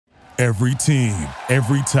Every team,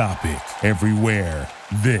 every topic, everywhere.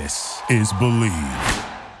 This is Believe.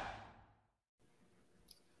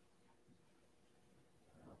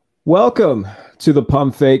 Welcome to the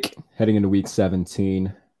Pump Fake, heading into Week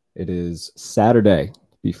 17. It is Saturday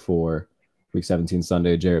before Week 17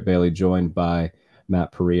 Sunday. Jarrett Bailey joined by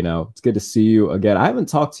Matt Perino. It's good to see you again. I haven't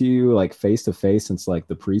talked to you like face to face since like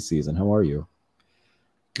the preseason. How are you?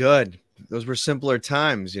 Good. Those were simpler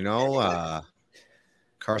times, you know.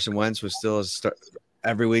 Carson Wentz was still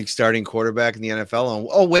every week starting quarterback in the NFL. And,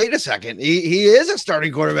 oh, wait a second. He is a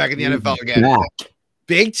starting quarterback in the NFL again. Back.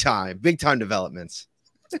 Big time developments.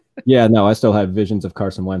 Yeah, no, I still have visions of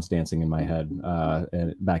Carson Wentz dancing in my head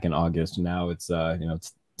back in August. Now it's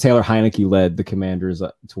it's Taylor Heineke led the Commanders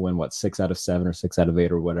to win 6 out of 7 or 6 out of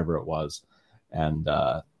 8 or whatever it was. And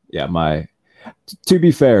to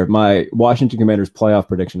be fair, my Washington Commanders playoff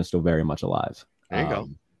prediction is still very much alive. There you go.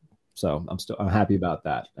 So I'm happy about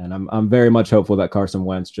that. And I'm very much hopeful that Carson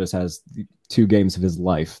Wentz just has 2 games of his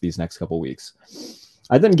life these next couple weeks.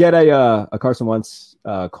 I didn't get a Carson Wentz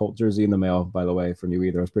Colt jersey in the mail, by the way, from you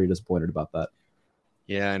either. I was pretty disappointed about that.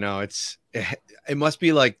 Yeah, I know. It must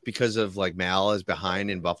be like because of like Mal is behind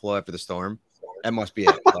in Buffalo after the storm. That must be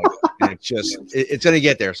it. Like, it's going to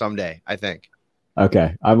get there someday, I think.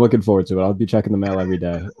 Okay, I'm looking forward to it. I'll be checking the mail every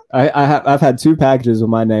day. I've had 2 packages with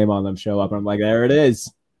my name on them show up, and I'm like, there it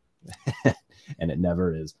is. And it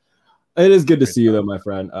never is. It is good to see you, though, my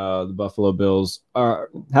friend. The Buffalo Bills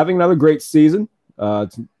are having another great season. I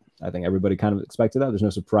think everybody kind of expected that. There's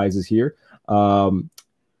no surprises here.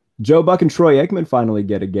 Joe Buck and Troy Aikman finally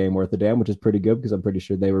get a game worth a damn, which is pretty good because I'm pretty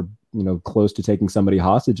sure they were, close to taking somebody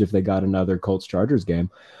hostage if they got another Colts-Chargers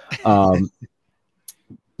game.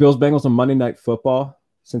 Bills-Bengals on Monday Night Football.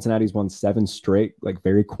 Cincinnati's won 7 straight, like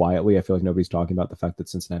very quietly. I feel like nobody's talking about the fact that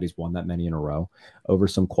Cincinnati's won that many in a row over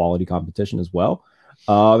some quality competition as well.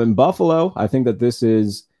 In Buffalo, I think that this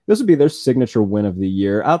would be their signature win of the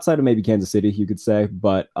year, outside of maybe Kansas City, you could say.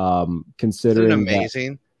 But considering Isn't it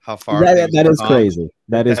amazing how far that is crazy.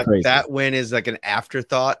 That is crazy. That win is like an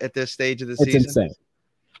afterthought at this stage of the season. It's insane.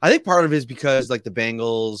 I think part of it is because like the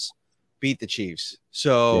Bengals beat the Chiefs.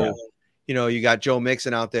 So, Yeah. You got Joe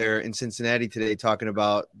Mixon out there in Cincinnati today talking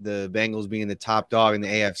about the Bengals being the top dog in the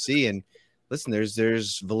AFC. And listen,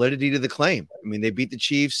 there's validity to the claim. I mean, they beat the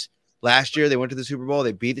Chiefs last year. They went to the Super Bowl.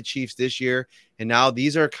 They beat the Chiefs this year. And now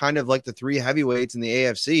these are kind of like the 3 heavyweights in the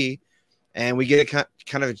AFC. And we get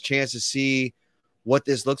kind of a chance to see what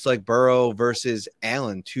this looks like, Burrow versus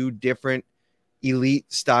Allen, 2 different elite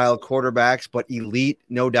style quarterbacks, but elite,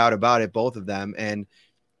 no doubt about it, both of them. And,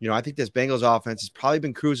 I think this Bengals offense has probably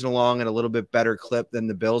been cruising along at a little bit better clip than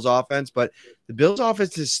the Bills offense, but the Bills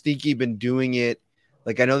offense has sneaky been doing it.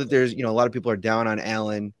 Like, I know that there's, a lot of people are down on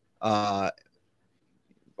Allen over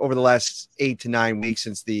the last 8 to 9 weeks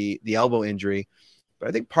since the elbow injury, but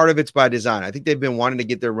I think part of it's by design. I think they've been wanting to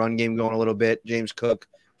get their run game going a little bit. James Cook,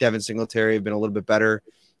 Devin Singletary have been a little bit better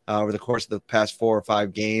over the course of the past 4 or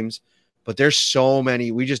 5 games, but there's so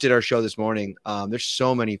many. We just did our show this morning. There's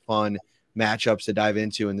so many fun matchups to dive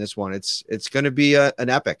into in this one. It's going to be an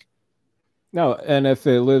epic. No, and if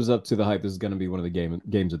it lives up to the hype, this is going to be one of the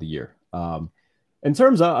games of the year. In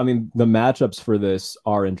terms of, the matchups for this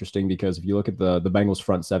are interesting because if you look at the Bengals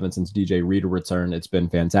front 7 since DJ Reader returned, it's been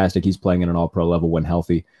fantastic. He's playing at an all-pro level when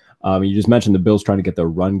healthy. You just mentioned the Bills trying to get their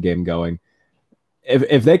run game going.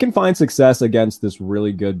 If they can find success against this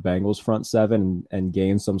really good Bengals front 7 and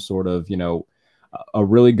gain some sort of, a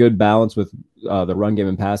really good balance with the run game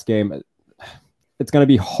and pass game, it's going to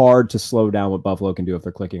be hard to slow down what Buffalo can do if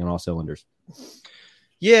they're clicking on all cylinders.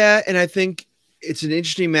 Yeah, and I think it's an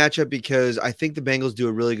interesting matchup because I think the Bengals do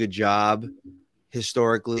a really good job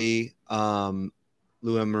historically. Lou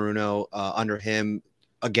Anarumo under him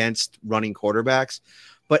against running quarterbacks,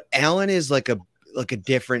 but Allen is like a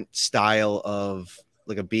different style of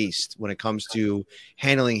like a beast when it comes to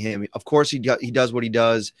handling him. Of course, he does what he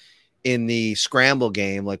does in the scramble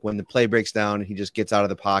game, like when the play breaks down, he just gets out of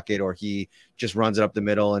the pocket or he just runs it up the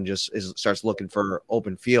middle and just starts looking for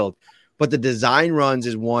open field. But the design runs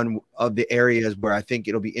is one of the areas where I think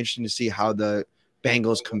it'll be interesting to see how the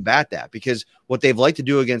Bengals combat that, because what they've liked to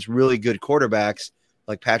do against really good quarterbacks,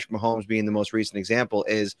 like Patrick Mahomes being the most recent example,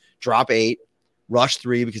 is drop 8, rush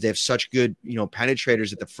 3, because they have such good,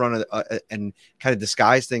 penetrators at the front of and kind of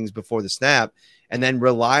disguise things before the snap, and then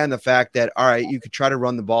rely on the fact that, all right, you could try to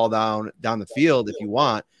run the ball down the field if you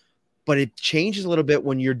want, but it changes a little bit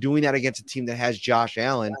when you're doing that against a team that has Josh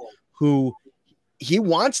Allen, who he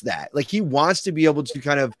wants that. Like, he wants to be able to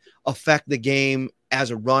kind of affect the game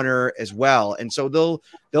as a runner as well. And so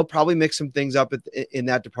they'll probably mix some things up in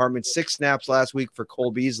that department. 6 snaps last week for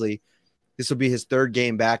Cole Beasley. This will be his third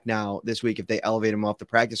game back now this week if they elevate him off the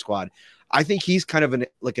practice squad. I think he's kind of an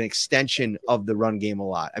extension of the run game a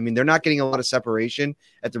lot. I mean, they're not getting a lot of separation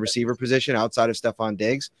at the receiver position outside of Stephon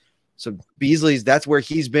Diggs. So Beasley's, that's where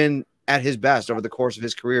he's been at his best over the course of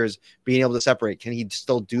his career, is being able to separate. Can he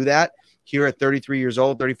still do that here at 33 years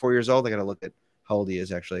old, 34 years old? I got to look at how old he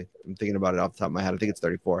is, actually. I'm thinking about it off the top of my head. I think it's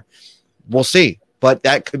 34. We'll see. But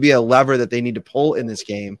that could be a lever that they need to pull in this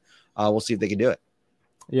game. We'll see if they can do it.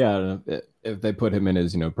 Yeah, if they put him in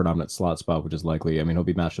his predominant slot spot, which is likely, I mean, he'll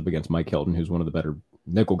be matched up against Mike Hilton, who's one of the better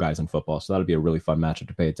nickel guys in football. So that'll be a really fun matchup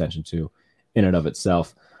to pay attention to in and of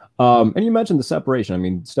itself. And you mentioned the separation. I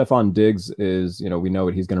mean, Stephon Diggs is, we know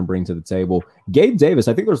what he's going to bring to the table. Gabe Davis,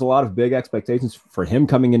 I think there's a lot of big expectations for him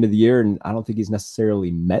coming into the year, and I don't think he's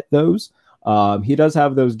necessarily met those. He does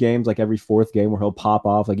have those games, like every fourth game, where he'll pop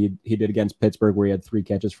off, like he did against Pittsburgh, where he had 3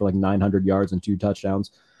 catches for like 900 yards and 2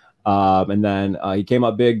 touchdowns. And then he came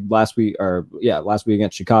up big last week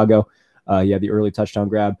against Chicago. He had the early touchdown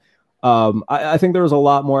grab. I think there was a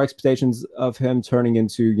lot more expectations of him turning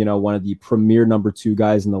into, one of the premier number 2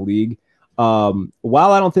 guys in the league.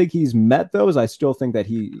 While I don't think he's met those, I still think that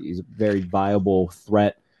he's a very viable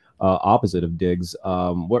threat opposite of Diggs.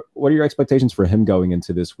 What are your expectations for him going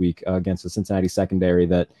into this week against the Cincinnati secondary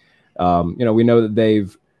that, we know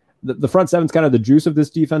that the front seven's kind of the juice of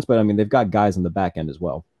this defense, but I mean, they've got guys in the back end as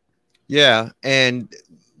well. Yeah. And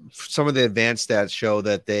some of the advanced stats show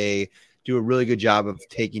that they do a really good job of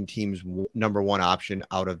taking teams' number 1 option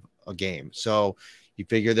out of a game. So you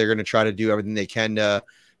figure they're going to try to do everything they can to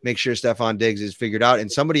make sure Stephon Diggs is figured out,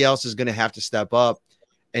 and somebody else is going to have to step up.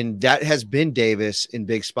 And that has been Davis in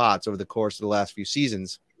big spots over the course of the last few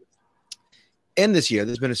seasons. And this year,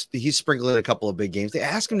 he's sprinkled in a couple of big games. They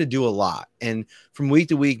ask him to do a lot. And from week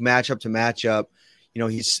to week, matchup to matchup,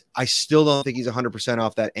 I still don't think he's 100%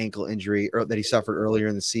 off that ankle injury that he suffered earlier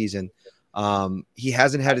in the season. He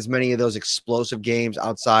hasn't had as many of those explosive games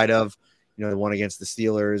outside of, the one against the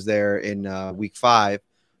Steelers there in week 5.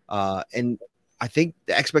 And I think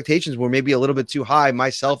the expectations were maybe a little bit too high,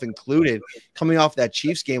 myself included, coming off that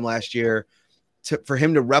Chiefs game last year. For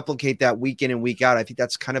him to replicate that week in and week out, I think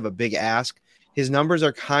that's kind of a big ask. His numbers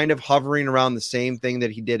are kind of hovering around the same thing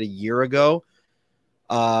that he did a year ago.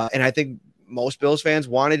 And I think most Bills fans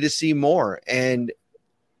wanted to see more. And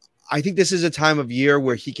I think this is a time of year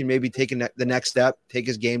where he can maybe take the next step, take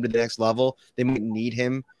his game to the next level. They might need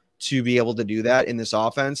him to be able to do that in this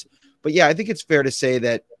offense. But yeah, I think it's fair to say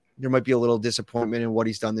that there might be a little disappointment in what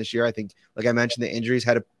he's done this year. I think, like I mentioned, the injuries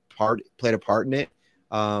played a part in it.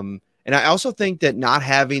 And I also think that not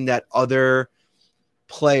having that other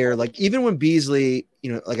player, like even when Beasley,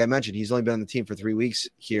 like I mentioned, he's only been on the team for 3 weeks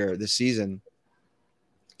here this season.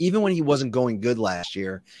 Even when he wasn't going good last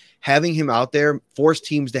year, having him out there forced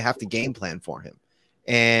teams to have to game plan for him.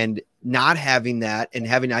 And not having that and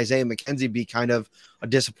having Isaiah McKenzie be kind of a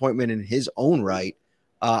disappointment in his own right,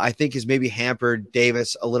 I think has maybe hampered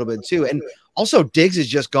Davis a little bit too. And also Diggs has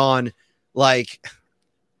just gone like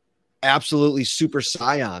absolutely super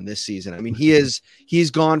Saiyan this season. I mean, he's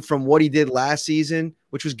gone from what he did last season,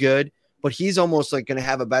 which was good, but he's almost like going to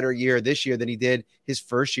have a better year this year than he did his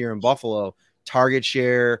first year in Buffalo. Target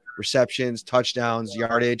share, receptions, touchdowns,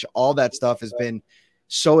 yardage, all that stuff has been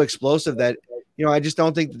so explosive that, I just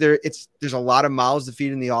don't think there's a lot of mouths to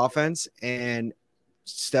feed in the offense, and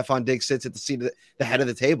Stephon Diggs sits at the head of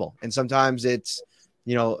the table. And sometimes it's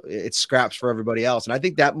scraps for everybody else. And I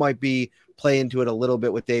think that might play into it a little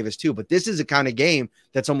bit with Davis too, but this is a kind of game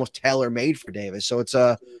that's almost tailor-made for Davis. So it's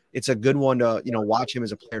a good one to, watch him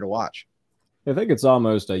as a player to watch. I think it's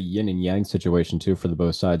almost a yin and yang situation too for the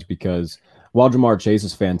both sides, because while Jamar Chase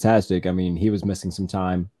is fantastic, I mean, he was missing some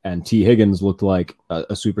time, and T. Higgins looked like a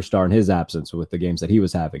superstar in his absence with the games that he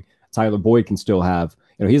was having. Tyler Boyd can still have,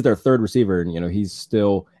 he's their third receiver, and, he's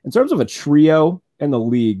still, in terms of a trio in the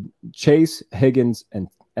league, Chase, Higgins, and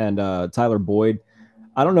Tyler Boyd,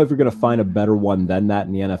 I don't know if you're going to find a better one than that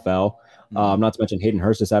in the NFL. Not to mention Hayden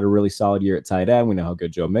Hurst has had a really solid year at tight end. We know how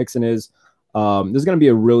good Joe Mixon is. There's going to be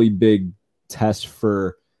a really big test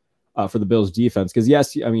for the Bills defense, because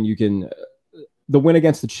yes, I mean, you can. The win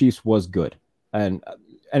against the Chiefs was good, and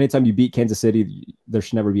anytime you beat Kansas City, there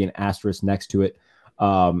should never be an asterisk next to it.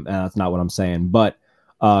 And that's not what I'm saying. But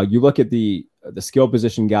you look at the skill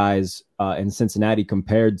position guys in Cincinnati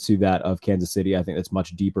compared to that of Kansas City. I think that's much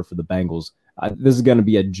deeper for the Bengals. This is going to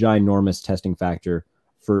be a ginormous testing factor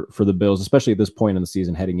for the Bills, especially at this point in the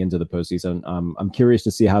season, heading into the postseason. I'm curious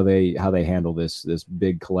to see how they handle this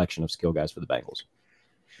big collection of skill guys for the Bengals.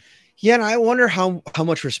 Yeah, and I wonder how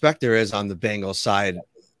much respect there is on the Bengals side,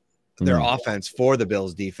 their offense for the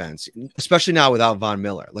Bills defense, especially now without Von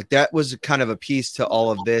Miller. Like, that was kind of a piece to all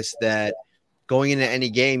of this that going into any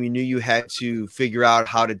game, you knew you had to figure out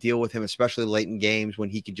how to deal with him, especially late in games when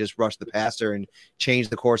he could just rush the passer and change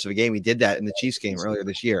the course of a game. He did that in the Chiefs game earlier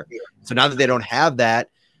this year. So now that they don't have that,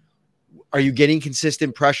 are you getting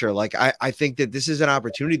consistent pressure? Like, I think that this is an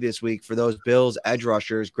opportunity this week for those Bills edge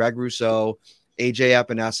rushers, Greg Rousseau, AJ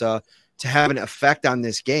Epinesa, to have an effect on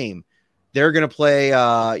this game. They're going to play,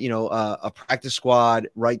 a practice squad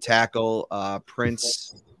right tackle,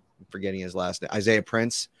 Prince. I'm forgetting his last name, Isaiah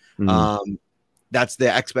Prince. Mm-hmm. That's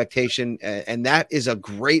the expectation, and that is a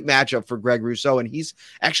great matchup for Greg Rousseau. And he's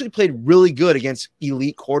actually played really good against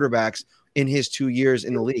elite quarterbacks in his 2 years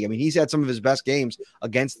in the league. I mean, he's had some of his best games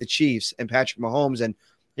against the Chiefs and Patrick Mahomes. And,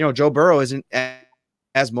 Joe Burrow isn't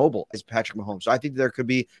as mobile as Patrick Mahomes. So I think there could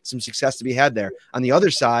be some success to be had there. On the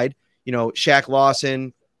other side, Shaq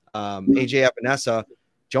Lawson, AJ Epinesa,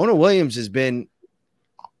 Jonah Williams has been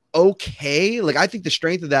okay. Like, I think the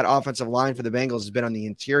strength of that offensive line for the Bengals has been on the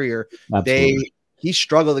interior. Absolutely. He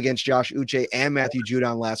struggled against Josh Uche and Matthew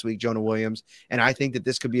Judon last week, Jonah Williams. And I think that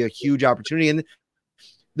this could be a huge opportunity. And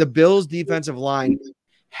the Bills' defensive line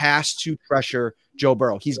has to pressure Joe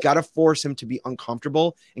Burrow. He's got to force him to be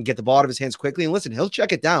uncomfortable and get the ball out of his hands quickly. And listen, he'll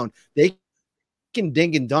check it down. They can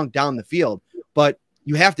dink and dunk down the field, but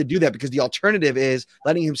you have to do that because the alternative is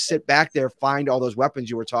letting him sit back there, find all those weapons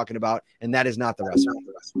you were talking about, and that is not the recipe.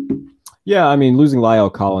 Yeah, I mean, losing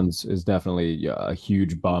La'el Collins is definitely a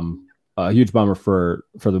huge bummer for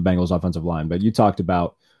the Bengals offensive line. But you talked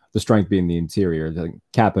about the strength being the interior.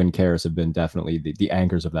 Kappa and Karras have been definitely the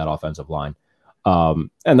anchors of that offensive line. And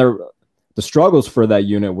the struggles for that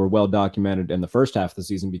unit were well documented in the first half of the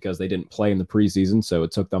season because they didn't play in the preseason. So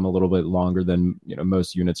it took them a little bit longer than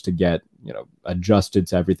most units to get adjusted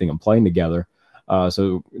to everything and playing together.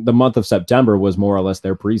 So the month of September was more or less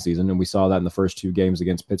their preseason, and we saw that in the first 2 games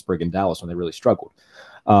against Pittsburgh and Dallas when they really struggled.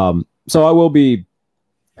 So I will be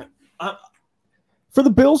for the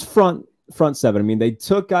Bills front 7. I mean, they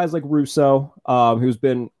took guys like Rousseau, who's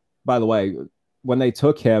been, by the way, when they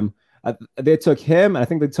took him, and I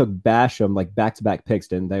think they took Basham like back-to-back picks,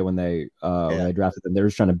 didn't they? When they drafted them, they were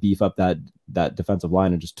just trying to beef up that defensive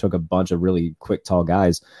line and just took a bunch of really quick, tall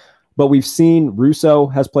guys. But we've seen Rousseau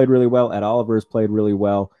has played really well. Ed Oliver has played really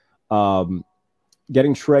well.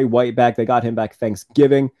 Getting Trey White back, they got him back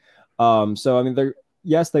Thanksgiving. So I mean,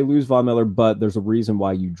 they lose Von Miller, but there's a reason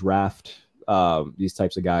why you draft these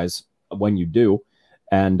types of guys when you do,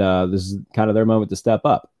 and this is kind of their moment to step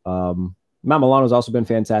up. Matt Milano's also been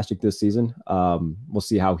fantastic this season. We'll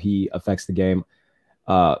see how he affects the game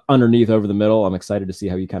underneath over the middle. I'm excited to see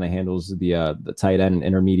how he kind of handles the tight end and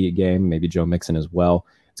intermediate game. Maybe Joe Mixon as well.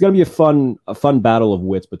 It's going to be a fun battle of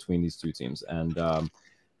wits between these two teams. And I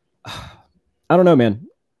don't know, man.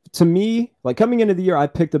 To me, like coming into the year, I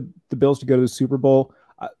picked the Bills to go to the Super Bowl.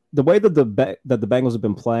 The way that the Bengals have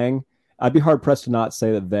been playing, I'd be hard pressed to not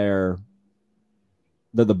say that they're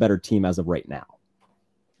the better team as of right now.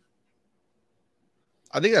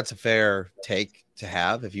 I think that's a fair take to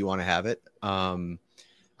have if you want to have it. I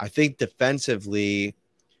think defensively,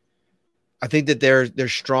 I think that they're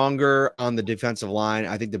stronger on the defensive line.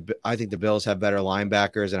 I think the Bills have better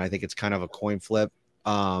linebackers, and I think it's kind of a coin flip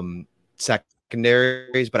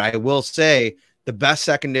secondaries. But I will say the best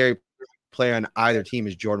secondary player on either team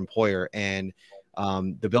is Jordan Poyer, and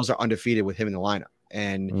the Bills are undefeated with him in the lineup.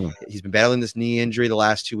 And he's been battling this knee injury the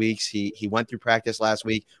last 2 weeks. He went through practice last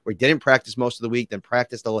week, where he didn't practice most of the week, then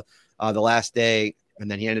practiced the last day, and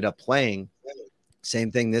then he ended up playing. Same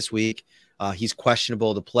thing this week. He's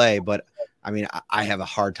questionable to play, but I mean, I have a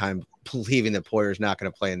hard time believing that Poyer's not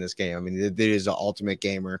going to play in this game. I mean, it is an ultimate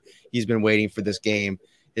gamer. He's been waiting for this game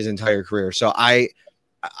his entire career. So I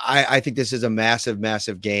think this is a massive,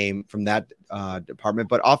 massive game from that department.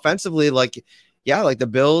 But offensively, like the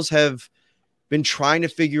Bills have been trying to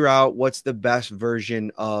figure out what's the best version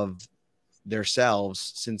of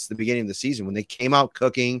themselves since the beginning of the season. When they came out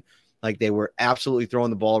cooking, like they were absolutely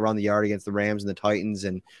throwing the ball around the yard against the Rams and the Titans.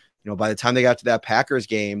 And, by the time they got to that Packers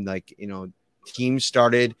game, teams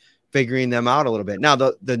started figuring them out a little bit. Now,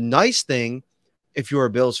 the nice thing, if you're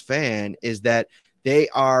a Bills fan, is that they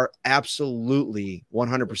are absolutely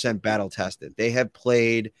 100% battle tested. They have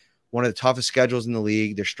played one of the toughest schedules in the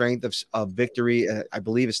league. Their strength of victory, I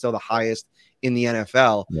believe, is still the highest in the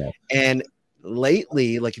NFL. Yeah. And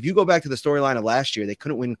lately, like if you go back to the storyline of last year, they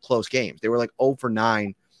couldn't win close games. They were like 0 for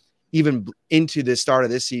 9, even into the start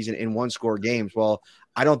of this season in 1-score games. Well,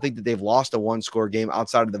 I don't think that they've lost a 1-score game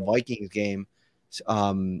outside of the Vikings game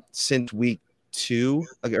since week 2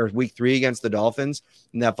 or week 3 against the Dolphins.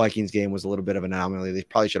 And that Vikings game was a little bit of an anomaly. They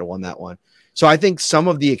probably should have won that one. So I think some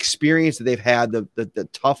of the experience that they've had, the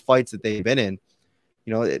tough fights that they've been in,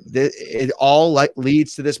 it all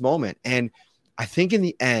leads to this moment. And I think in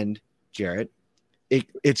the end, Jarrett,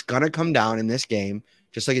 it's going to come down in this game,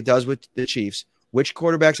 just like it does with the Chiefs, which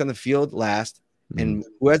quarterback's on the field last and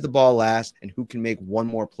who has the ball last and who can make one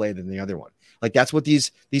more play than the other one. Like that's what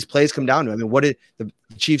these plays come down to. I mean, what did the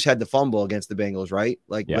Chiefs had the fumble against the Bengals, right?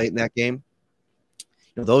 Like late in that game.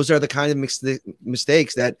 You know, those are the kind of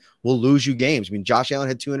mistakes that will lose you games. I mean, Josh Allen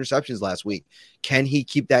had 2 interceptions last week. Can he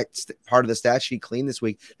keep that part of the stat sheet clean this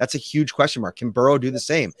week? That's a huge question mark. Can Burrow do the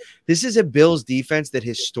same? This is a Bills defense that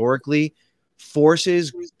historically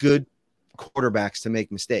forces good quarterbacks to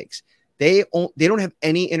make mistakes. They don't have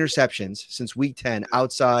any interceptions since week 10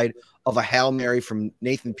 outside of a Hail Mary from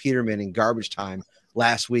Nathan Peterman in garbage time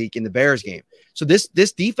last week in the Bears game. So this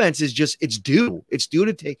defense is just, it's due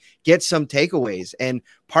to get some takeaways. And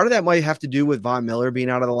part of that might have to do with Von Miller being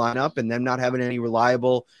out of the lineup and them not having any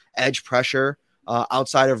reliable edge pressure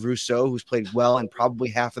outside of Rousseau, who's played well in probably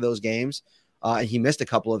half of those games. And he missed a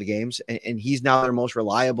couple of the games and he's now their most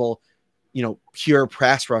reliable, pure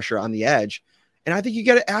pass rusher on the edge. And I think you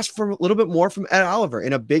got to ask for a little bit more from Ed Oliver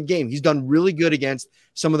in a big game. He's done really good against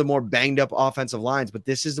some of the more banged up offensive lines, but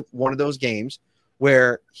this is one of those games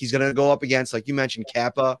where he's going to go up against, like you mentioned,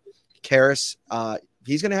 Kappa, Karras.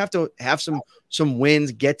 He's going to have some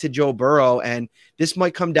wins, get to Joe Burrow, and this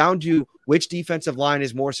might come down to which defensive line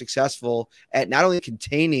is more successful at not only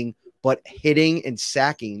containing but hitting and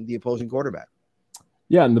sacking the opposing quarterback.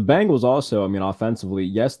 Yeah, and the Bengals also, I mean, offensively,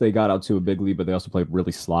 yes, they got out to a big lead, but they also played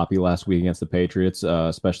really sloppy last week against the Patriots,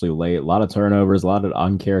 especially late. A lot of turnovers, a lot of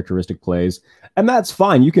uncharacteristic plays, and that's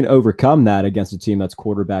fine. You can overcome that against a team that's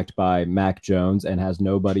quarterbacked by Mac Jones and has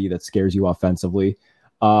nobody that scares you offensively.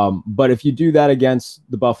 But if you do that against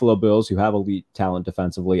the Buffalo Bills, who have elite talent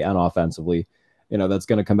defensively and offensively, that's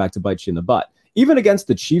going to come back to bite you in the butt. Even against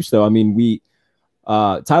the Chiefs, though, I mean,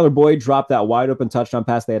 Tyler Boyd dropped that wide open touchdown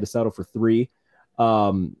pass. They had to settle for 3.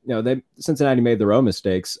 Cincinnati made their own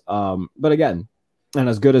mistakes. But again, and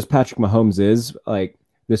as good as Patrick Mahomes is, like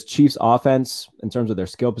this Chiefs offense in terms of their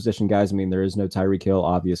skill position guys, I mean, there is no Tyreek Hill,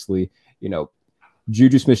 obviously.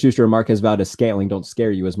 Juju Smith-Schuster and Marquez Valdez-Scantling don't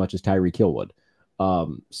scare you as much as Tyreek Hill would.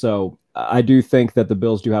 So I do think that the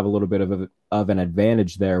Bills do have a little bit of an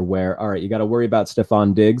advantage there where, all right, you got to worry about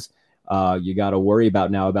Stephon Diggs. You got to worry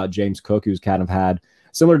about James Cook, who's kind of had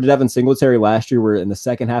similar to Devin Singletary last year, where in the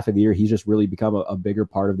second half of the year, he's just really become a bigger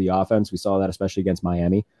part of the offense. We saw that especially against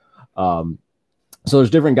Miami. So there's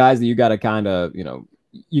different guys that you got to kind of,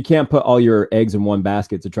 you can't put all your eggs in one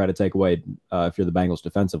basket to try to take away if you're the Bengals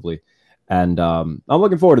defensively. And I'm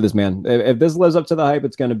looking forward to this, man. If this lives up to the hype,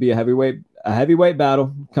 it's going to be a heavyweight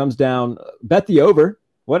battle. Comes down. Bet the over.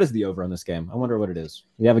 What is the over on this game? I wonder what it is.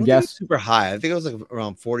 You have a guess? Super high. I think it was like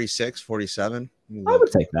around 46, 47. I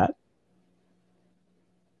would take that.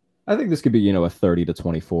 I think this could be, a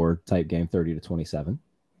 30-24 type game, 30-27.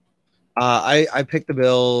 I picked the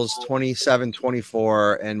Bills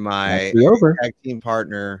 27-24, and my tag team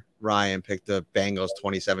partner Ryan picked the Bengals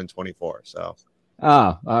 27-24. So,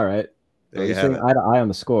 all right. There you have it. Eye to eye on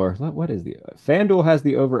the score. What is the FanDuel has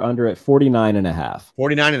the over under at 49.5.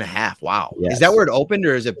 49.5. Wow. Yes. Is that where it opened,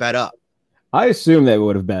 or is it bet up? I assume they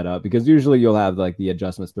would have bet up because usually you'll have like the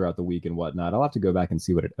adjustments throughout the week and whatnot. I'll have to go back and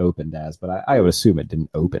see what it opened as, but I would assume it didn't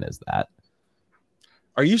open as that.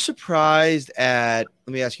 Are you surprised at,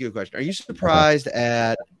 let me ask you a question. Are you surprised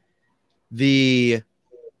at the,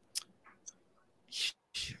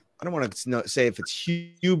 I don't want to say if it's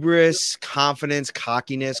hubris, confidence,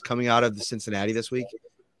 cockiness coming out of the Cincinnati this week?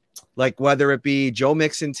 Like whether it be Joe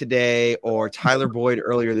Mixon today or Tyler Boyd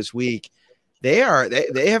earlier this week, they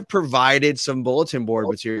have provided some bulletin board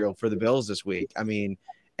material for the Bills this week. I mean,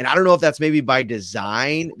 and I don't know if that's maybe by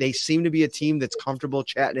design. They seem to be a team that's comfortable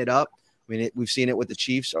chatting it up. I mean, we've seen it with the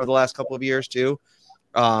Chiefs over the last couple of years too.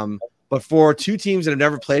 But for two teams that have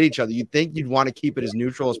never played each other, you'd think you'd want to keep it as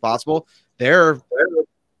neutral as possible. They're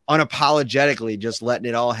unapologetically just letting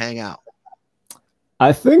it all hang out.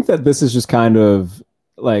 I think that this is just kind of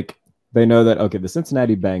like they know that, okay, the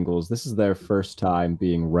Cincinnati Bengals, this is their first time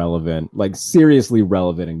being relevant, like seriously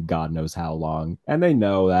relevant in God knows how long. And they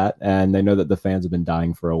know that. And they know that the fans have been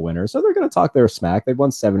dying for a winner. So they're going to talk their smack. They've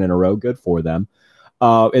won 7 in a row. Good for them.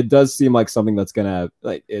 It does seem like something that's going to,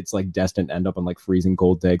 like, it's like destined to end up on like freezing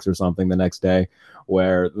cold takes or something the next day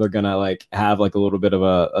where they're going to like have like a little bit of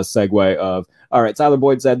a segue of, all right, Tyler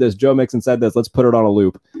Boyd said this, Joe Mixon said this, let's put it on a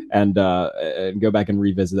loop and go back and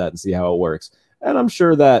revisit that and see how it works. And I'm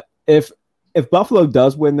sure that if Buffalo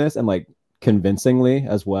does win this and like convincingly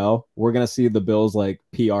as well, we're going to see the Bills like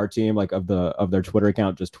PR team, like of their Twitter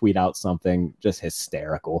account, just tweet out something just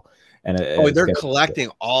hysterical. And they're collecting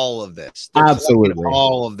all of this. Absolutely.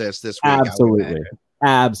 All of this week. Absolutely.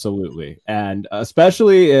 Absolutely. And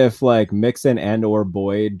especially if like Mixon and or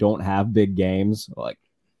Boyd don't have big games, like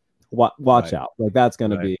watch out. Like that's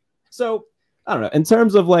going to be. So I don't know. In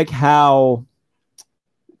terms of like how,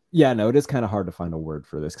 yeah, no, it is kind of hard to find a word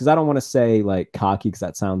for this because I don't want to say like cocky because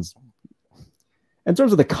that sounds, in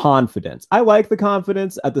terms of the confidence, I like the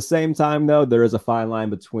confidence. At the same time, though, there is a fine line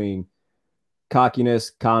between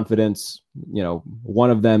cockiness, confidence. You know,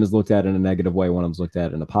 one of them is looked at in a negative way, one of them is looked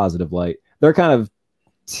at in a positive light. They're kind of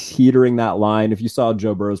teetering that line. If you saw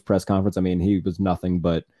Joe Burrow's press conference, I mean, he was nothing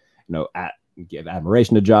but, you know, give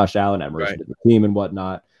admiration to Josh Allen, admiration to the team and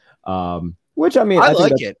whatnot. Which I mean, I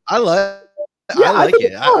like it. I like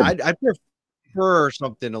it. I prefer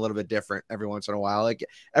something a little bit different every once in a while. Like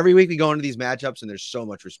every week we go into these matchups and there's so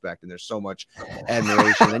much respect and there's so much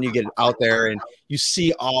admiration. Then you get out there and you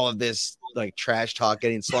see all of this like trash talk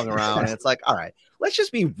getting slung around. And it's like, all right, let's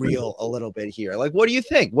just be real a little bit here. Like, what do you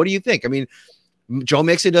think? What do you think? I mean, Joe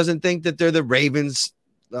Mixon doesn't think that they're the Ravens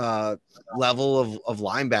level of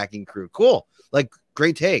linebacking crew. Cool. Like,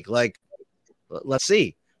 great take. Like, let's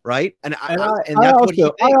see. Right. And I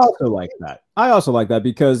also like that. I also like that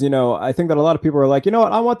because, you know, I think that a lot of people are like, you know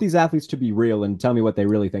what, I want these athletes to be real and tell me what they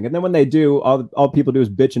really think. And then when they do, all people do is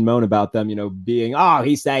bitch and moan about them, you know, being, oh,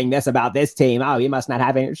 he's saying this about this team. Oh, he must not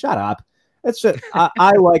have any. Shut up. It's just,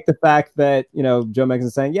 I like the fact that, you know, Joe Mixon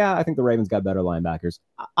is saying, yeah, I think the Ravens got better linebackers.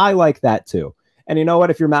 I like that too. And you know what?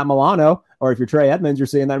 If you're Matt Milano or if you're Trey Edmonds, you're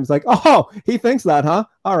seeing that and it's like, oh, he thinks that, huh?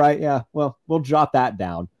 All right. Yeah. Well, we'll jot that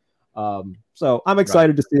down. So I'm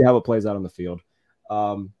excited to see how it plays out on the field.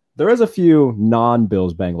 There is a few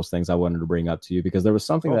non-Bills Bengals things I wanted to bring up to you because there was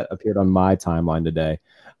something that appeared on my timeline today.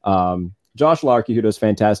 Josh Larkey, who does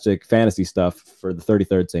fantastic fantasy stuff for the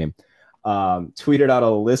 33rd team, tweeted out a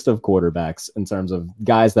list of quarterbacks in terms of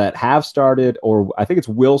guys that have started, or I think it's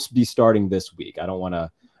will be starting this week. I don't want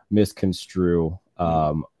to misconstrue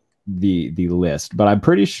the list, but I'm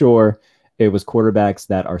pretty sure it was quarterbacks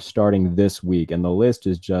that are starting this week, and the list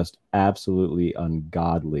is just absolutely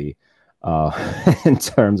ungodly in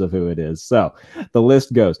terms of who it is. So the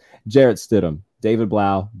list goes: Jarrett Stidham, David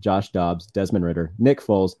Blau, Josh Dobbs, Desmond Ridder, Nick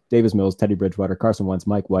Foles, Davis Mills, Teddy Bridgewater, Carson Wentz,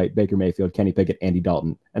 Mike White, Baker Mayfield, Kenny Pickett, Andy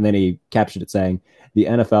Dalton. And then he captured it saying, the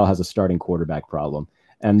NFL has a starting quarterback problem.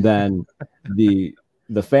 And then the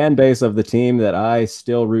fan base of the team that I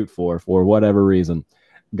still root for whatever reason,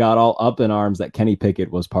 got all up in arms that Kenny Pickett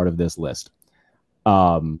was part of this list.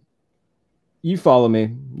 You follow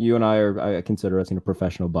me. You and I consider us, you know,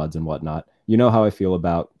 professional buds and whatnot. You know how I feel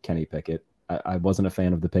about Kenny Pickett. I wasn't a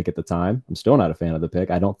fan of the pick at the time. I'm still not a fan of the pick.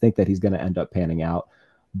 I don't think that he's going to end up panning out.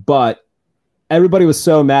 But everybody was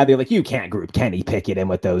so mad. They're like, you can't group Kenny Pickett in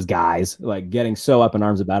with those guys, like getting so up in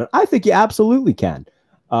arms about it. I think you absolutely can.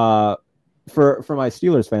 For my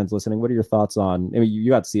Steelers fans listening, what are your thoughts on, I mean, you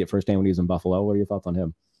got to see it firsthand when he was in Buffalo. What are your thoughts on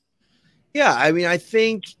him? Yeah, I mean, I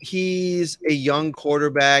think he's a young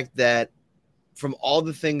quarterback that, from all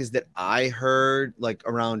the things that I heard, like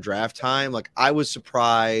around draft time, like I was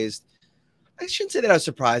surprised. I shouldn't say that I was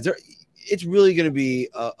surprised. It's really going to be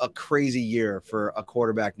a crazy year for a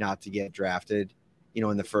quarterback not to get drafted, you know,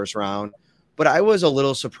 in the first round. But I was a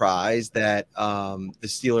little surprised that the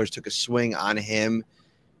Steelers took a swing on him,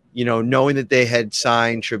 you know, knowing that they had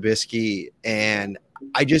signed Trubisky. And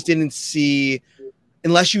I just didn't see,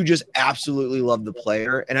 unless you just absolutely love the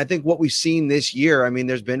player. And I think what we've seen this year, I mean,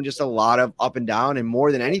 there's been just a lot of up and down, and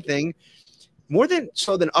more than anything, more than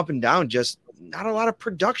up and down, just not a lot of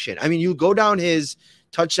production. I mean, you go down his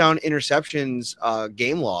touchdown interceptions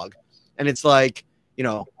game log, and it's like, you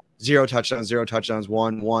know, 0 touchdowns,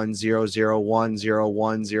 1, 1, 0, 0, 1, 0,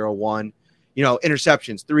 1, 0, 1. You know,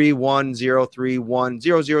 interceptions 3, 1, 0, 3, 1,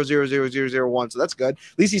 0, 0, 0, 0, 0, 0, 1. So that's good.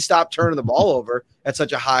 At least he stopped turning the ball over at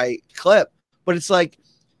such a high clip. But it's like,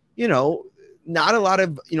 you know, not a lot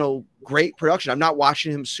of, you know, great production. I'm not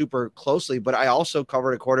watching him super closely, but I also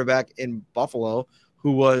covered a quarterback in Buffalo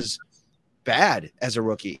who was bad as a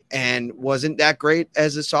rookie and wasn't that great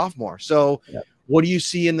as a sophomore. So What do you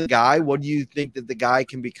see in the guy? What do you think that the guy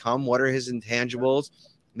can become? What are his intangibles?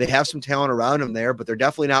 They have some talent around him there, but they're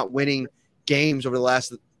definitely not winning games over the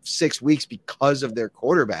last 6 weeks because of their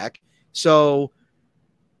quarterback. So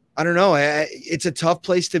I don't know. It's a tough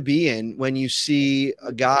place to be in when you see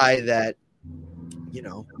a guy that, you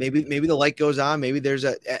know, maybe the light goes on. Maybe there's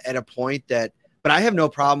at a point that, but I have no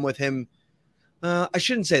problem with him. I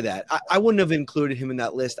shouldn't say that. I wouldn't have included him in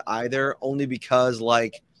that list either, only because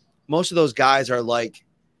like most of those guys are like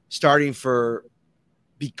starting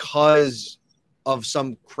because of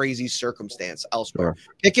some crazy circumstance elsewhere.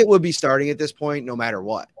 Sure. Pickett would be starting at this point, no matter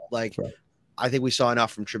what. Like, sure. I think we saw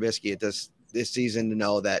enough from Trubisky at this season to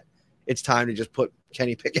know that it's time to just put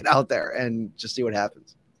Kenny Pickett out there and just see what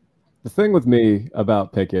happens. The thing with me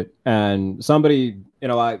about Pickett, and somebody,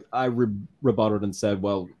 I rebutted and said,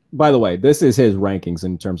 well, by the way, this is his rankings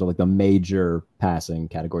in terms of like the major passing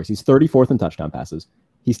categories. He's 34th in touchdown passes.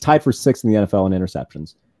 He's tied for 6th in the NFL in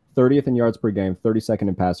interceptions, 30th in yards per game, 32nd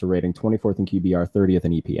in passer rating, 24th in QBR, 30th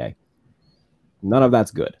in EPA. None of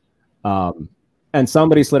that's good. And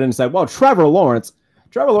somebody slid in and said, well, Trevor Lawrence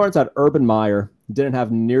had Urban Meyer, didn't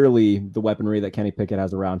have nearly the weaponry that Kenny Pickett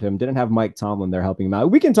has around him, didn't have Mike Tomlin there helping him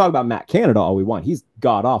out. We can talk about Matt Canada all we want. He's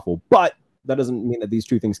god-awful, but that doesn't mean that these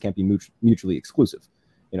two things can't be mutually exclusive.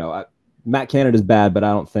 Matt Canada is bad, but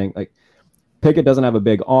I don't think, like, Pickett doesn't have a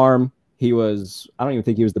big arm. I don't even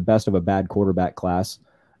think he was the best of a bad quarterback class.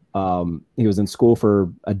 He was in school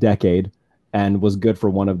for a decade and was good for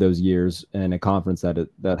one of those years in a conference that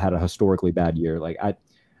had a historically bad year. Like,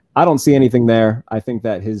 I don't see anything there. I think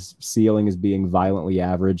that his ceiling is being violently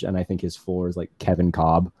average, and I think his floor is like Kevin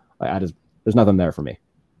Cobb. There's nothing there for me.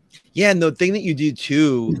 Yeah, and the thing that you do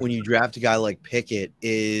too when you draft a guy like Pickett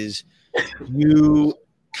is you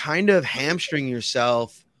kind of hamstring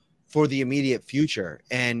yourself for the immediate future.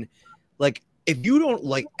 And like, if you don't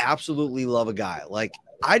like absolutely love a guy, like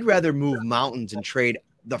I'd rather move mountains and trade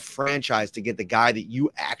the franchise to get the guy that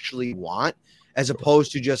you actually want, as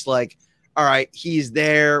opposed to just like, all right, he's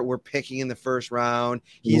there. We're picking in the first round.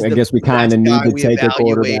 I guess we kind of need to take a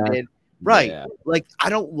quarterback. Right. Yeah. Like, I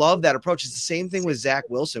don't love that approach. It's the same thing with Zach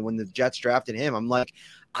Wilson when the Jets drafted him. I'm like,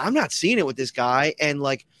 I'm not seeing it with this guy. And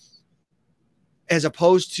like, as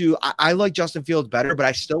opposed to, I like Justin Fields better, but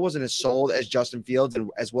I still wasn't as sold as Justin Fields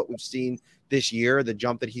and as what we've seen this year, the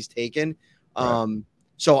jump that he's taken. Right.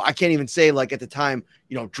 So I can't even say like at the time,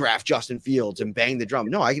 draft Justin Fields and bang the drum.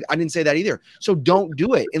 No, I didn't say that either. So don't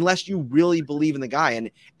do it unless you really believe in the guy.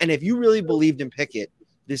 And if you really believed in Pickett,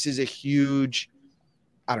 this is a huge,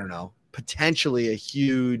 I don't know, potentially a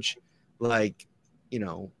huge,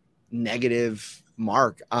 negative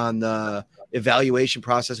mark on the evaluation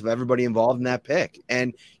process of everybody involved in that pick.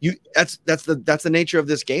 And that's the nature of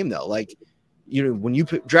this game though. Like, when you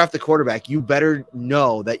draft the quarterback, you better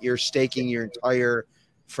know that you're staking your entire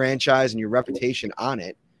franchise and your reputation on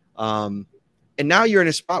it. And now you're in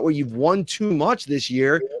a spot where you've won too much this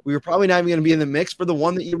year. We were probably not even going to be in the mix for the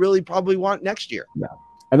one that you really probably want next year. Yeah.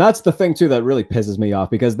 And that's the thing too that really pisses me off,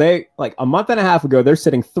 because they, like, a month and a half ago, they're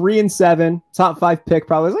sitting 3-7, top 5 pick.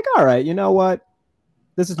 Probably was like, all right, you know what?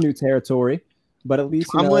 This is new territory, but at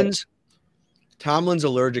least Tomlin's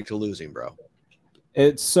allergic to losing, bro.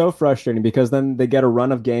 It's so frustrating because then they get a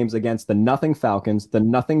run of games against the nothing Falcons, the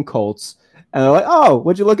nothing Colts, and they're like, oh,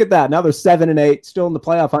 would you look at that? Now they're 7-8, still in the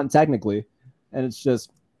playoff hunt technically. And it's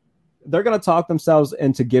just, they're going to talk themselves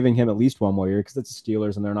into giving him at least one more year because it's the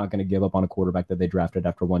Steelers and they're not going to give up on a quarterback that they drafted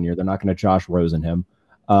after 1 year. They're not going to Josh Rosen him.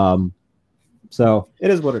 So it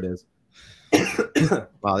is what it is.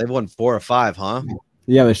 Wow, they've won 4 or 5, huh?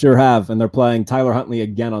 Yeah, they sure have. And they're playing Tyler Huntley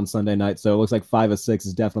again on Sunday night. So it looks like 5 of 6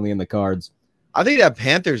 is definitely in the cards. I think that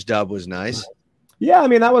Panthers dub was nice. Yeah, I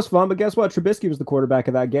mean, that was fun. But guess what? Trubisky was the quarterback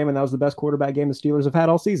of that game, and that was the best quarterback game the Steelers have had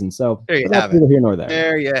all season. So there you have it. Here nor there.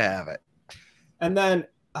 There you have it. And then,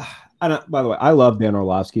 by the way, I love Dan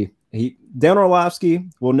Orlovsky. Dan Orlovsky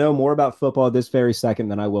will know more about football this very second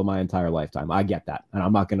than I will my entire lifetime. I get that. And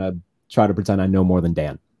I'm not going to try to pretend I know more than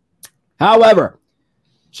Dan. However,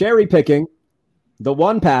 cherry picking the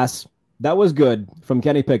one pass that was good from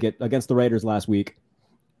Kenny Pickett against the Raiders last week,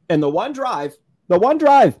 and the one drive,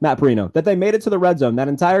 Matt Perino, that they made it to the red zone that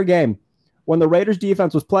entire game when the Raiders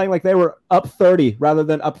defense was playing like they were up 30 rather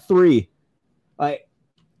than up 3. I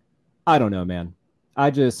don't know, man.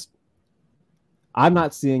 I'm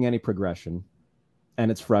not seeing any progression,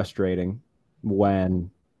 and it's frustrating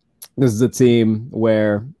when this is a team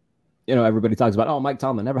where, everybody talks about, oh, Mike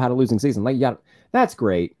Tomlin never had a losing season. Like, yeah, that's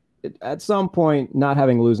great. At some point, not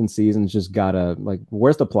having a losing season's just gotta, like,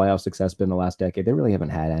 where's the playoff success been the last decade? They really haven't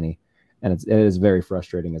had any. And it is very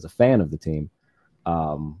frustrating as a fan of the team,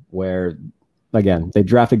 where, again, they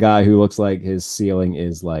draft a guy who looks like his ceiling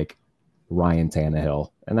is like Ryan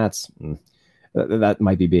Tannehill. And that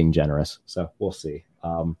might be being generous. So we'll see.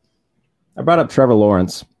 I brought up Trevor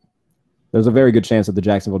Lawrence. There's a very good chance that the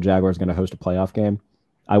Jacksonville Jaguars are going to host a playoff game.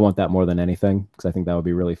 I want that more than anything because I think that would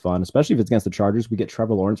be really fun, especially if it's against the Chargers. We get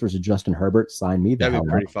Trevor Lawrence versus Justin Herbert. Sign me. That'd be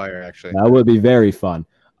pretty fire, actually. That would be very fun.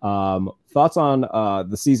 Thoughts on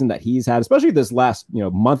the season that he's had, especially this last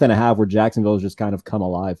month and a half where Jacksonville has just kind of come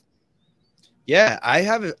alive? Yeah, I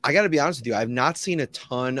got to be honest with you. I've not seen a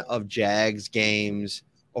ton of Jags games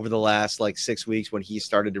over the last 6 weeks when he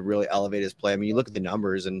started to really elevate his play. I mean, you look at the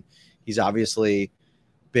numbers and he's obviously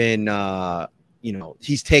been,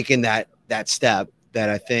 he's taken that step that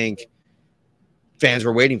I think fans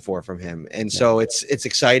were waiting for from him. And so it's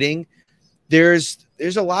exciting. There's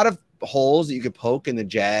a lot of holes that you could poke in the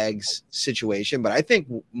Jags situation, but I think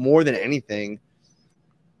more than anything,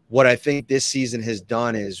 what I think this season has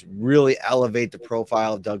done is really elevate the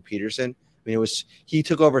profile of Doug Peterson. I mean, he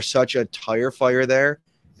took over such a tire fire there,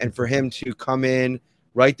 and for him to come in,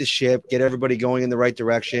 right the ship, get everybody going in the right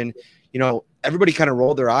direction. You know, everybody kind of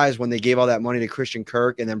rolled their eyes when they gave all that money to Christian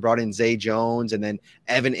Kirk and then brought in Zay Jones and then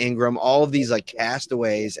Evan Ingram, all of these like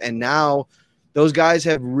castaways. And now those guys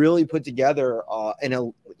have really put together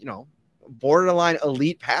borderline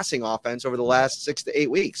elite passing offense over the last 6 to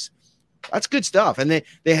 8 weeks. That's good stuff. And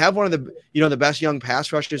they have one of the best young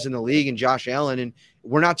pass rushers in the league in Josh Allen. And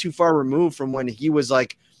we're not too far removed from when he was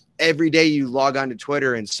like, every day you log on to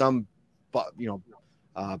Twitter and some,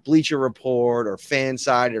 Bleacher Report or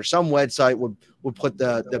Fanside or some website would put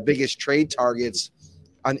the biggest trade targets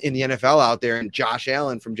in the NFL out there, and Josh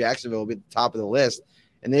Allen from Jacksonville will be at the top of the list.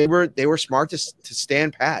 And they were smart to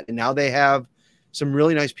stand pat, and now they have some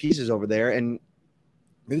really nice pieces over there, and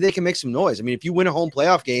maybe they can make some noise. I mean, if you win a home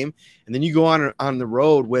playoff game and then you go on the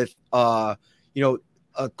road with a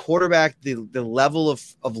quarterback the level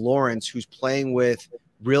of Lawrence, who's playing with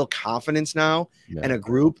real confidence now, and a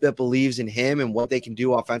group that believes in him and what they can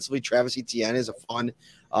do offensively. Travis Etienne is a fun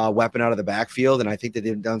weapon out of the backfield, and I think that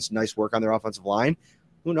they've done some nice work on their offensive line.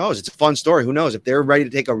 Who knows? It's a fun story. Who knows if they're ready to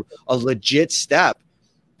take a legit step?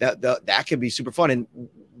 That could be super fun. And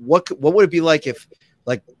what would it be like if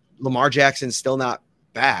like Lamar Jackson's still not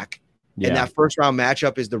back, and that first round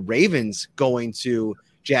matchup is the Ravens going to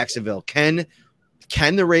Jacksonville? Can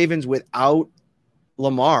the Ravens without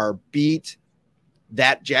Lamar beat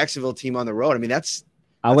that Jacksonville team on the road? I mean,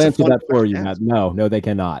 I'll answer that for you, Matt. No, they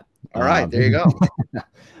cannot. All right, there you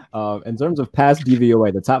go. In terms of past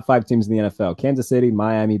DVOA, the top 5 teams in the NFL: Kansas City,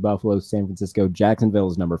 Miami, Buffalo, San Francisco. Jacksonville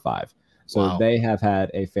is number 5. So They have had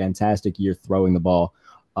a fantastic year throwing the ball.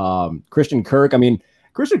 Christian Kirk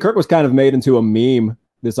was kind of made into a meme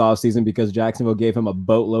this offseason because Jacksonville gave him a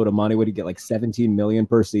boatload of money. Would he get like $17 million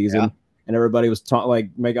per season? Yeah. And everybody was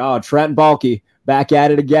Trent Baalke back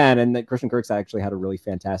at it again. And then Christian Kirk's actually had a really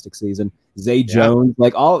fantastic season. Zay Jones,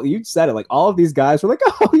 you said it, like all of these guys were like,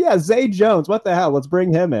 oh yeah, Zay Jones, what the hell? Let's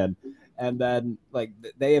bring him in. And then like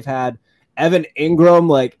they have had Evan Ingram,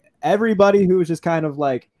 like everybody who was just kind of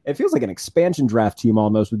like, it feels like an expansion draft team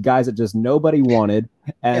almost, with guys that just nobody wanted.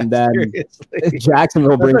 And then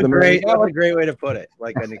Jacksonville brings them in. That's a great way to put it,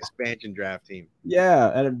 like an expansion draft team. Yeah,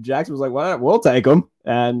 and Jackson was like, well, we'll take them.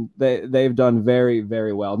 And they've done very,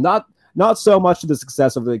 very well. Not so much to the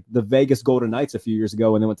success of the Vegas Golden Knights a few years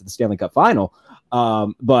ago when they went to the Stanley Cup final.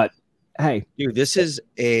 But hey. Dude, this is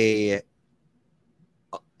a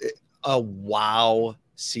wow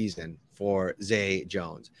season for Zay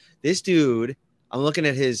Jones. This dude, I'm looking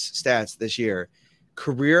at his stats this year.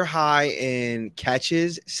 Career high in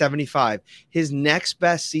catches, 75. His next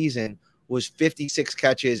best season was 56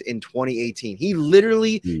 catches in 2018. He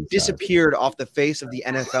literally disappeared off the face of the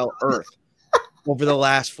NFL earth over the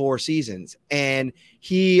last 4 seasons. And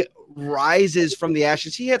he rises from the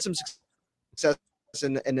ashes. He had some success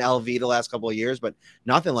in LV the last couple of years, but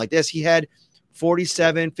nothing like this. He had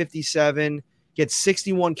 47, 57. He had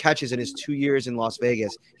 61 catches in his 2 years in Las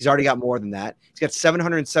Vegas. He's already got more than that. He's got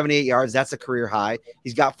 778 yards. That's a career high.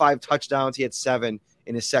 He's got 5 touchdowns. He had 7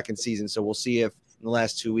 in his second season. So we'll see if in the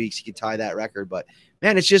last 2 weeks he can tie that record. But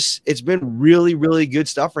man, it's been really, really good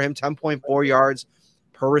stuff for him. 10.4 yards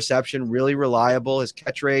per reception, really reliable. His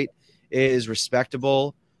catch rate is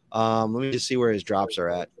respectable. Let me just see where his drops are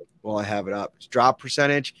at while I have it up. His drop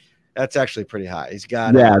percentage, that's actually pretty high. He's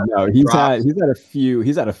got he's had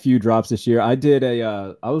a few drops this year. I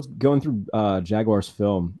was going through Jaguars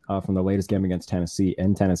film from the latest game against Tennessee,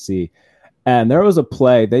 and there was a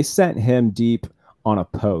play they sent him deep on a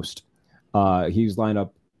post. He was lined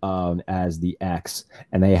up as the X,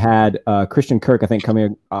 and they had Christian Kirk, I think,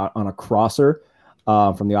 coming on a crosser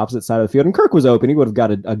from the opposite side of the field, and Kirk was open. He would have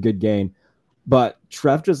got a good gain, but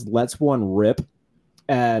Trev just lets one rip,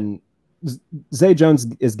 and Zay Jones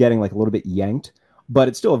is getting like a little bit yanked, but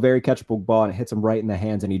it's still a very catchable ball, and it hits him right in the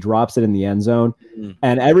hands, and he drops it in the end zone.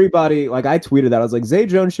 And everybody, like, I tweeted that. I was like, Zay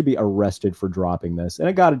Jones should be arrested for dropping this. And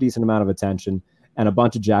it got a decent amount of attention. And a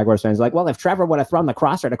bunch of Jaguars fans were like, well, if Trevor would have thrown the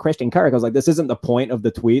crosser to Christian Kirk, I was like, this isn't the point of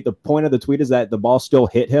the tweet. The point of the tweet is that the ball still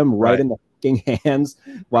hit him right in the fucking hands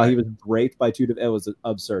while he was draped by two. It was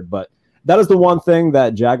absurd. But that is the one thing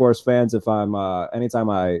that Jaguars fans, if I'm anytime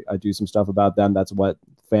I do some stuff about them, that's what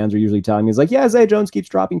fans are usually telling me. Is like, yeah, Zay Jones keeps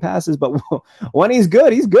dropping passes, but when he's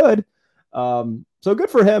good, he's good. So good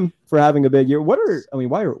for him for having a big year. What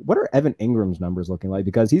are Evan Ingram's numbers looking like?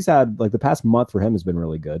 Because he's had, like, the past month for him has been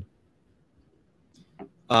really good.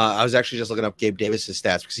 I was actually just looking up Gabe Davis's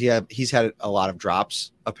stats because he's had a lot of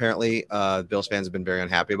drops. Apparently, Bills fans have been very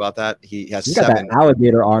unhappy about that. He has He's got 7 that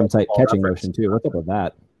alligator arm type catching motion too. What's up with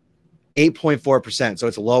that? 8.4%. So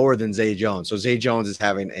it's lower than Zay Jones. So Zay Jones is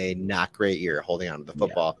having a not great year holding on to the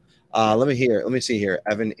football. Yeah. Let me see here.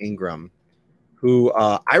 Evan Ingram, who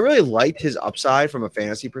I really liked his upside from a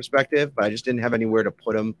fantasy perspective, but I just didn't have anywhere to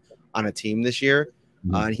put him on a team this year.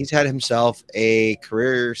 And he's had himself a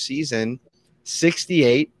career season,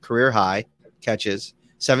 68 career high catches,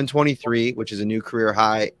 723, which is a new career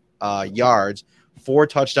high yards, 4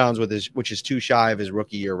 touchdowns which is too shy of his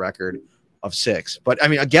rookie year record of 6. But I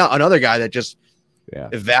mean, again, another guy that just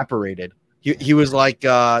evaporated. He was like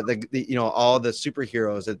the all the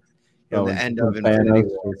superheroes at the end of Infinity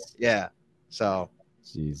War. Yeah. So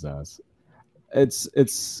Jesus.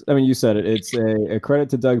 It's I mean, you said it. It's a credit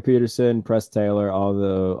to Doug Peterson, Press Taylor, all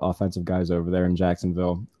the offensive guys over there in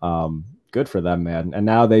Jacksonville. Good for them, man. And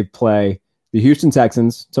now they play the Houston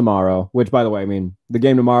Texans tomorrow, which, by the way, I mean, the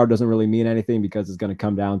game tomorrow doesn't really mean anything because it's going to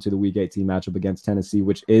come down to the Week 18 matchup against Tennessee,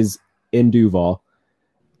 which is in Duval.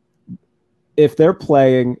 If they're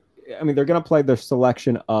playing, I mean, they're going to play their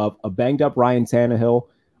selection of a banged-up Ryan Tannehill,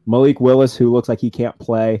 Malik Willis, who looks like he can't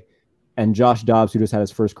play, and Josh Dobbs, who just had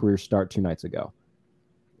his first career start 2 nights ago.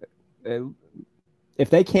 If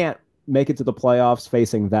they can't make it to the playoffs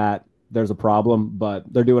facing that, there's a problem, but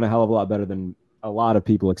they're doing a hell of a lot better than a lot of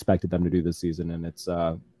people expected them to do this season, and it's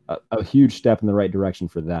a huge step in the right direction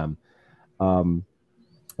for them. And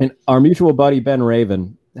our mutual buddy, Ben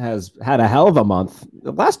Raven, has had a hell of a month,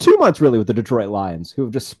 the last 2 months really, with the Detroit Lions, who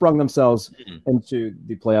have just sprung themselves into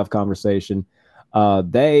the playoff conversation.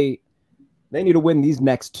 They need to win these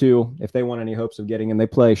next 2 if they want any hopes of getting in. They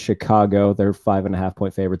play Chicago. They're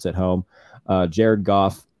 5.5-point favorites at home. Jared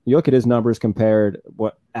Goff, you look at his numbers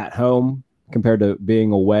at home compared to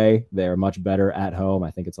being away, they're much better at home.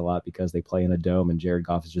 I think it's a lot because they play in a dome and Jared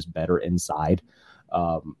Goff is just better inside.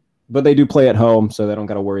 But they do play at home, so they don't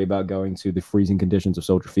got to worry about going to the freezing conditions of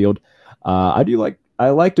Soldier Field. I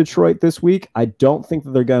like Detroit this week. I don't think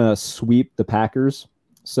that they're going to sweep the Packers,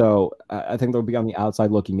 so I think they'll be on the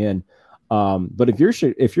outside looking in. But if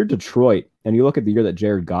you're Detroit and you look at the year that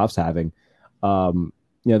Jared Goff's having,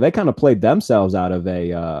 they kind of played themselves out of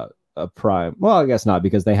a prime. Well, I guess not,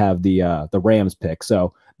 because they have the Rams pick,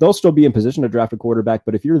 so they'll still be in position to draft a quarterback.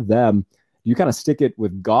 But if you're them, do you kind of stick it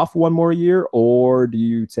with Goff one more year, or do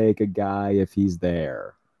you take a guy if he's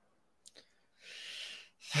there?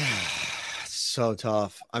 So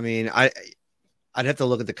tough. I mean, I'd have to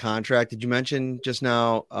look at the contract. Did you mention just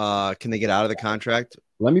now? Can they get out of the contract?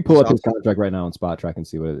 Let me pull up his contract right now on Spot Track and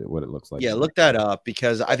see what it looks like. Yeah, look that up,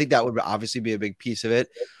 because I think that would obviously be a big piece of it.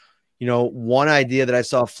 One idea that I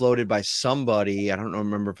saw floated by somebody, I don't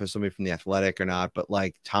remember if it's somebody from The Athletic or not, but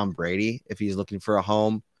like Tom Brady, if he's looking for a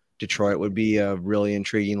home, Detroit would be a really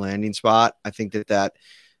intriguing landing spot. I think that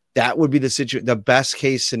would be the best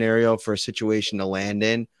case scenario for a situation to land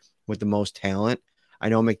in with the most talent. I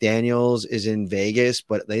know McDaniels is in Vegas,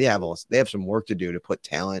 but they have some work to do to put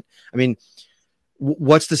talent. I mean,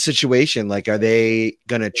 what's the situation? Like, are they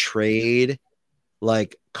going to trade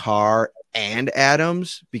like Carr and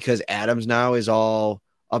Adams, because Adams now is all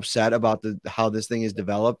upset about how this thing is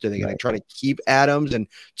developed? Are they going to try to keep Adams and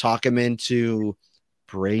talk him into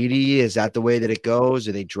Brady? Is that the way that it goes?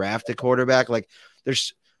 Do they draft a quarterback? Like,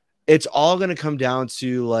 it's all going to come down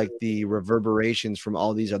to like the reverberations from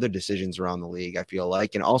all these other decisions around the league, I feel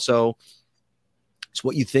like. And also it's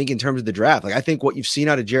what you think in terms of the draft. Like, I think what you've seen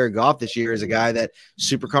out of Jared Goff this year is a guy that's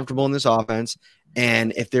super comfortable in this offense.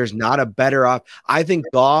 And if there's not a better I think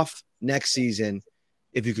Goff next season,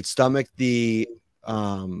 if you could stomach the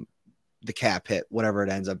cap hit, whatever it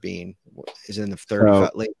ends up being, is in the 30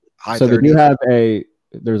 high 30s. So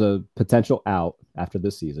there's a potential out after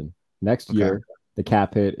this season. Next year, the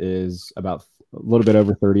cap hit is about a little bit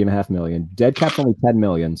over $30.5 million. Dead cap's only $10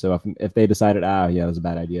 million. So if they decided, it was a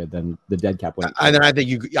bad idea, then the dead cap went. And then I think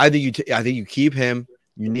you keep him.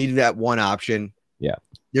 You need that one option. Yeah.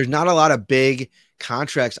 There's not a lot of big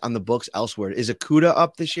contracts on the books elsewhere. Is Akuda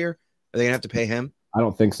up this year? Are they gonna have to pay him? I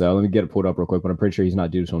don't think so. Let me get it pulled up real quick, but I'm pretty sure he's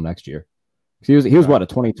not due until next year. He was what, a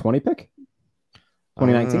 2020 pick?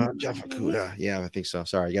 2019? Jeff Akuda. Yeah, I think so.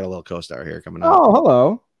 Sorry, you got a little co-star here coming up. Oh,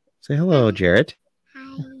 hello. Say hello, Jared.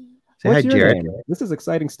 Hi. Say What's hi, your Jared. name? This is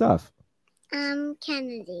exciting stuff.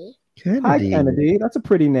 Kennedy. Hi, Kennedy. That's a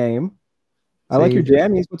pretty name. I like your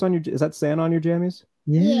jammies. What's on your? Is that Santa on your jammies?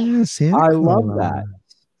 Yeah, Santa. I love that.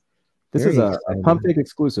 This Very is a exciting. Pump Fake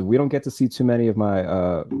exclusive. We don't get to see too many of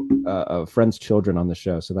my friends' children on the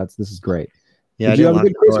show, so this is great. Yeah, Did you have a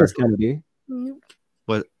good Christmas, Kennedy? Nope.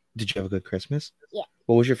 What? Did you have a good Christmas? Yeah.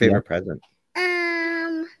 What was your favorite present?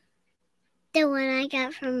 Um, The one I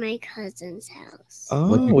got from my cousin's house.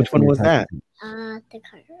 Oh, which one was that? The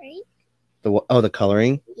coloring. The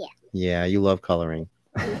coloring? Yeah. Yeah, you love coloring.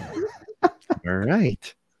 All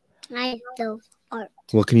right. I love art.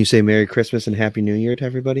 Well, can you say Merry Christmas and Happy New Year to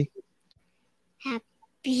everybody?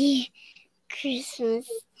 Happy Christmas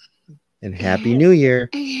And Happy New Year.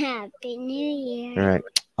 and Happy New Year. All right.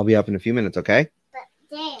 I'll be up in a few minutes, okay? But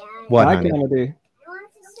Dad, What, Bye, honey? Kennedy. I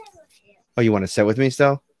want to sit with you. Oh, you want to sit with me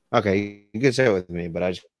still? Okay, you can sit with me, but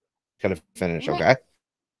I just gotta finish, okay?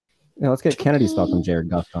 Yeah, let's get Kennedy stuff on Jared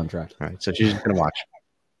Goff's contract. All right, so she's just gonna watch.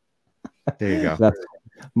 There you go. That's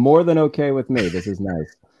more than okay with me. This is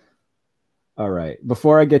nice. All right.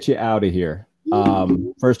 Before I get you out of here,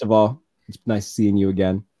 first of all, it's nice seeing you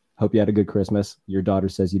again. Hope you had a good Christmas. Your daughter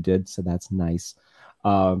says you did, so that's nice.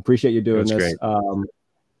 Appreciate you doing That's this. great.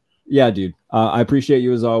 Yeah, dude. I appreciate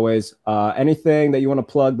you as always. Anything that you want to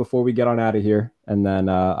plug before we get on out of here, and then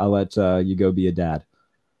I'll let you go be a dad.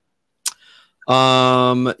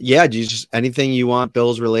 Yeah, just anything you want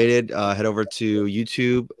Bills related, head over to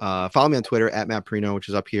YouTube. Follow me on Twitter at Matt Perino, which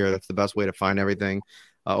is up here. That's the best way to find everything.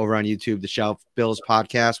 Over on YouTube, the Shelf Bills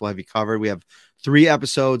podcast will have you covered. We have 3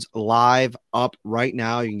 episodes live up right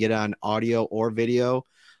now. You can get it on audio or video.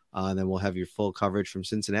 And then we'll have your full coverage from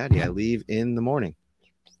Cincinnati. I leave in the morning.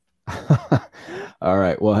 All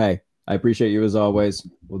right. Well, hey, I appreciate you as always.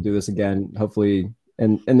 We'll do this again. Hopefully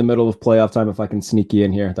in the middle of playoff time, if I can sneak you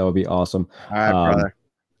in here, that would be awesome. All right, brother.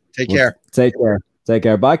 Take care. Take care. Take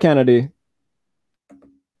care. Bye, Kennedy.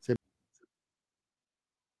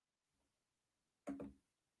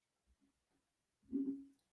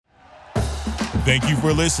 Thank you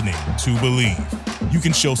for listening to Believe. You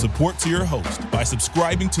can show support to your host by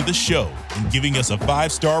subscribing to the show and giving us a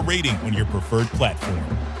 5-star rating on your preferred platform.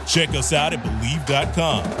 Check us out at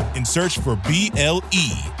Believe.com and search for BLEAV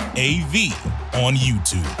on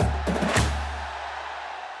YouTube.